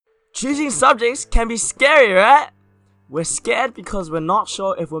Choosing subjects can be scary, right? We're scared because we're not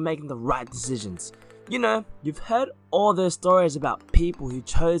sure if we're making the right decisions. You know, you've heard all those stories about people who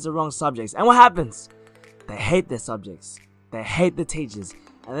chose the wrong subjects, and what happens? They hate their subjects, they hate the teachers,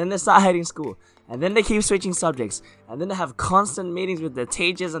 and then they start hating school, and then they keep switching subjects, and then they have constant meetings with their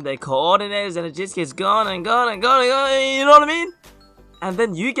teachers and their coordinators, and it just gets going and going and going and going, you know what I mean? And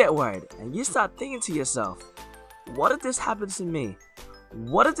then you get worried, and you start thinking to yourself, what if this happens to me?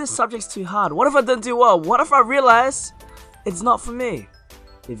 What if this subject's too hard? What if I don't do well? What if I realize it's not for me?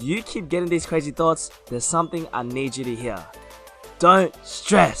 If you keep getting these crazy thoughts, there's something I need you to hear. Don't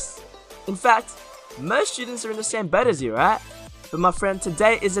stress. In fact, most students are in the same boat as you, right? But my friend,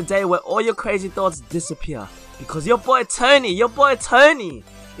 today is a day where all your crazy thoughts disappear. Because your boy Tony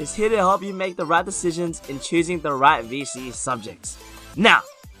is here to help you make the right decisions in choosing the right VCE subjects. Now,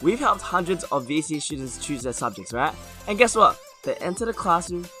 we've helped hundreds of VCE students choose their subjects, right? And guess what? They enter the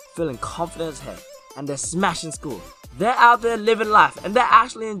classroom feeling confident as heck, and they're smashing school. They're out there living life, and they're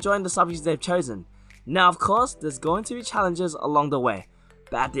actually enjoying the subjects they've chosen. Now, of course, there's going to be challenges along the way.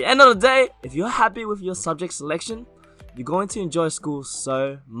 But at the end of the day, if you're happy with your subject selection, you're going to enjoy school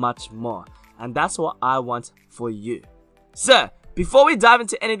so much more. And that's what I want for you. So, before we dive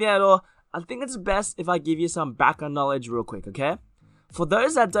into anything at all, I think it's best if I give you some background knowledge real quick, okay? For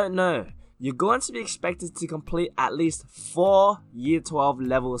those that don't know, you're going to be expected to complete at least 4 Year 12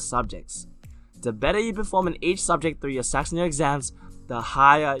 level subjects. The better you perform in each subject through your sectional exams, the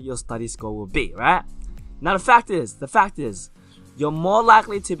higher your study score will be, right? Now the fact is, you're more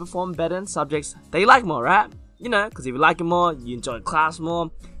likely to perform better in subjects that you like more, right? You know, because if you like it more, you enjoy class more,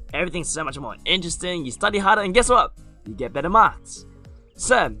 everything's so much more interesting, you study harder, and guess what? You get better marks.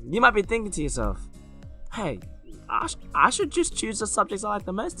 So, you might be thinking to yourself, hey, I should just choose the subjects I like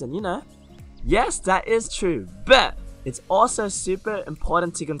the most then, you know? Yes, that is true, but it's also super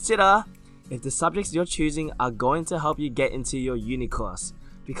important to consider if the subjects you're choosing are going to help you get into your uni course,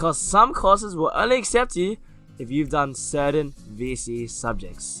 because some courses will only accept you if you've done certain VCE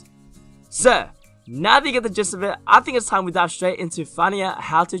subjects. So, now that you get the gist of it, I think it's time we dive straight into finding out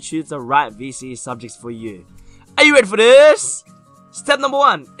how to choose the right VCE subjects for you. Are you ready for this? Step number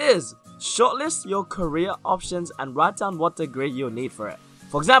 1 is shortlist your career options and write down what degree you'll need for it.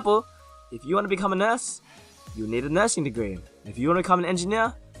 For example, if you want to become a nurse, you need a nursing degree. If you want to become an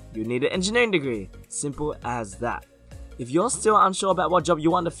engineer, you need an engineering degree. Simple as that. If you're still unsure about what job you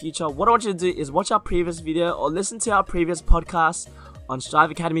want in the future, what I want you to do is watch our previous video or listen to our previous podcast on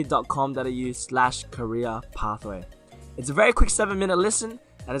striveacademy.com.au/career pathway. It's a very quick 7-minute listen,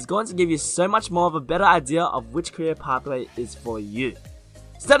 and it's going to give you so much more of a better idea of which career pathway is for you.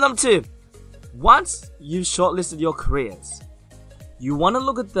 Step number 2. Once you've shortlisted your careers, you want to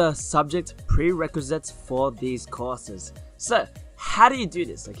look at the subject prerequisites for these courses. So, how do you do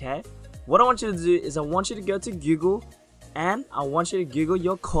this, okay? What I want you to do is I want you to go to Google, and I want you to Google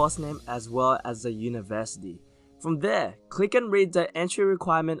your course name as well as the university. From there, click and read the entry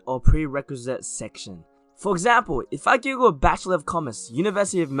requirement or prerequisite section. For example, if I Google Bachelor of Commerce,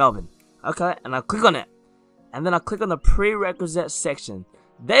 University of Melbourne, okay, and I click on it, and then I click on the prerequisite section,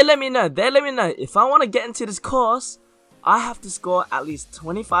 they let me know if I want to get into this course, I have to score at least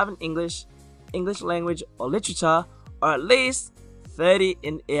 25 in English, English language or literature, or at least 30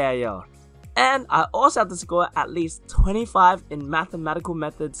 in EAL. And I also have to score at least 25 in mathematical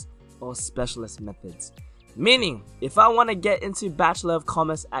methods or specialist methods. Meaning, if I want to get into Bachelor of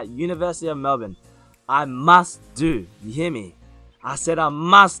Commerce at University of Melbourne, I must do, you hear me? I said I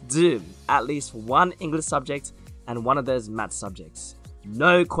must do at least 1 English subject and 1 of those math subjects.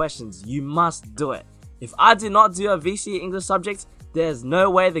 No questions, you must do it. If I do not do a VCE English subject, there's no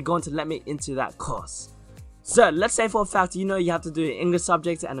way they're going to let me into that course. So let's say for a fact you know you have to do an English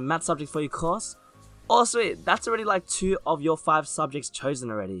subject and a math subject for your course. Oh sweet, that's already like 2 of your 5 subjects chosen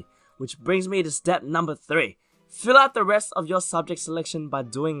already. Which brings me to step number 3. Fill out the rest of your subject selection by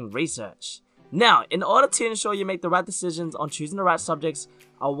doing research. Now, in order to ensure you make the right decisions on choosing the right subjects,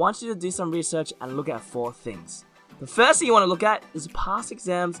 I want you to do some research and look at 4 things. The first thing you want to look at is past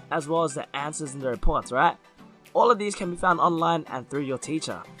exams as well as the answers in the reports, right? All of these can be found online and through your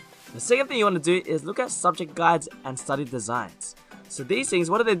teacher. The second thing you want to do is look at subject guides and study designs. So these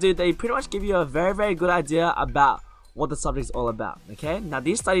things, what do? They pretty much give you a very good idea about what the subject is all about, okay? Now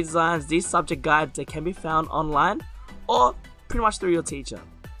these study designs, these subject guides, they can be found online or pretty much through your teacher.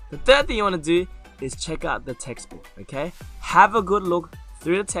 The third thing you want to do is check out the textbook, okay? Have a good look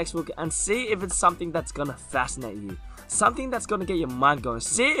through the textbook and see if it's something that's gonna fascinate you, something that's gonna get your mind going.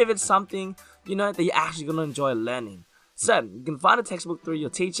 See if it's something, you know, that you're actually gonna enjoy learning. So you can find a textbook through your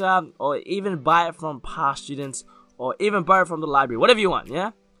teacher or even buy it from past students or even borrow it from the library, whatever you want,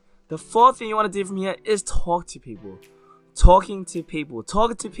 yeah? The fourth thing you want to do from here is talk to people. Talking to people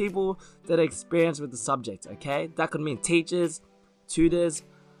that are experienced with the subject, okay? That could mean teachers, tutors,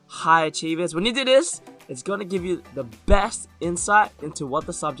 high achievers. When you do this, it's going to give you the best insight into what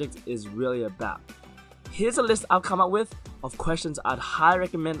the subject is really about. Here's a list I've come up with of questions I'd highly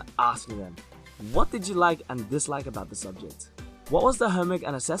recommend asking them. What did you like and dislike about the subject? What was the homework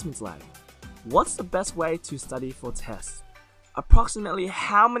and assessments like? What's the best way to study for tests? Approximately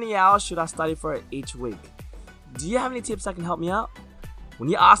how many hours should I study for it each week? Do you have any tips that can help me out? When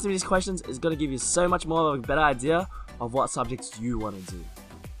you ask me these questions, it's going to give you so much more of a better idea of what subjects you want to do.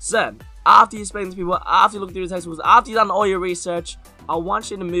 So, after you've spoken to people, after you look through the textbooks, after you've done all your research, I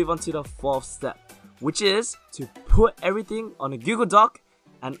want you to move on to the fourth step, which is to put everything on a Google Doc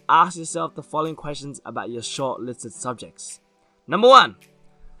and ask yourself the following questions about your shortlisted subjects. Number 1,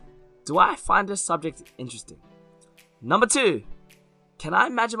 do I find this subject interesting? Number 2, can I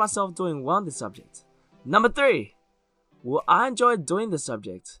imagine myself doing well in this subject? Number 3, will I enjoy doing this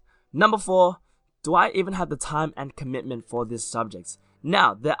subject? Number 4, do I even have the time and commitment for this subject?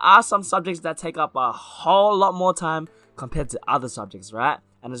 Now, there are some subjects that take up a whole lot more time compared to other subjects, right?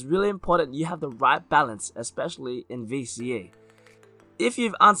 And it's really important you have the right balance, especially in VCE. If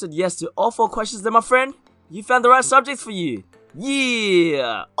you've answered yes to all 4 questions, then my friend, you found the right subject for you.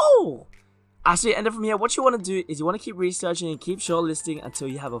 Yeah! Oh! Actually, and then from here, what you want to do is you want to keep researching and keep shortlisting until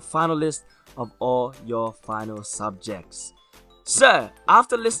you have a final list of all your final subjects. So,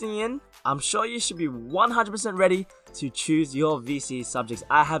 after listening in, I'm sure you should be 100% ready to choose your VCE subjects.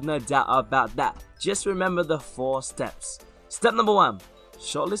 I have no doubt about that. Just remember the 4 steps. Step number 1,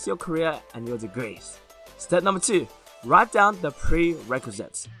 shortlist your career and your degrees. Step number 2, write down the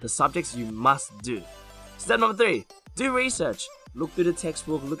prerequisites, the subjects you must do. Step number 3, do research. Look through the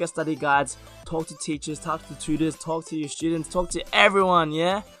textbook, look at study guides, talk to teachers, talk to tutors, talk to your students, talk to everyone,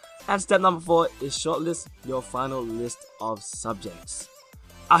 yeah? And step number 4 is shortlist your final list of subjects.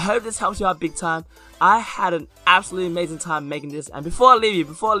 I hope this helps you out big time. I had an absolutely amazing time making this, and before I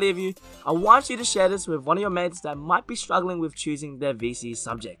leave you, I want you to share this with one of your mates that might be struggling with choosing their VCE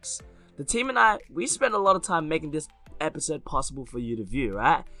subjects. The team and I, we spent a lot of time making this episode possible for you to view,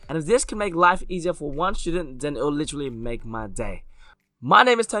 right? And if this can make life easier for one student, then it'll literally make my day. My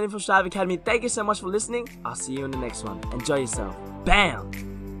name is Tony from Strive Academy. Thank you so much for listening. I'll see you in the next one. Enjoy yourself. Bam!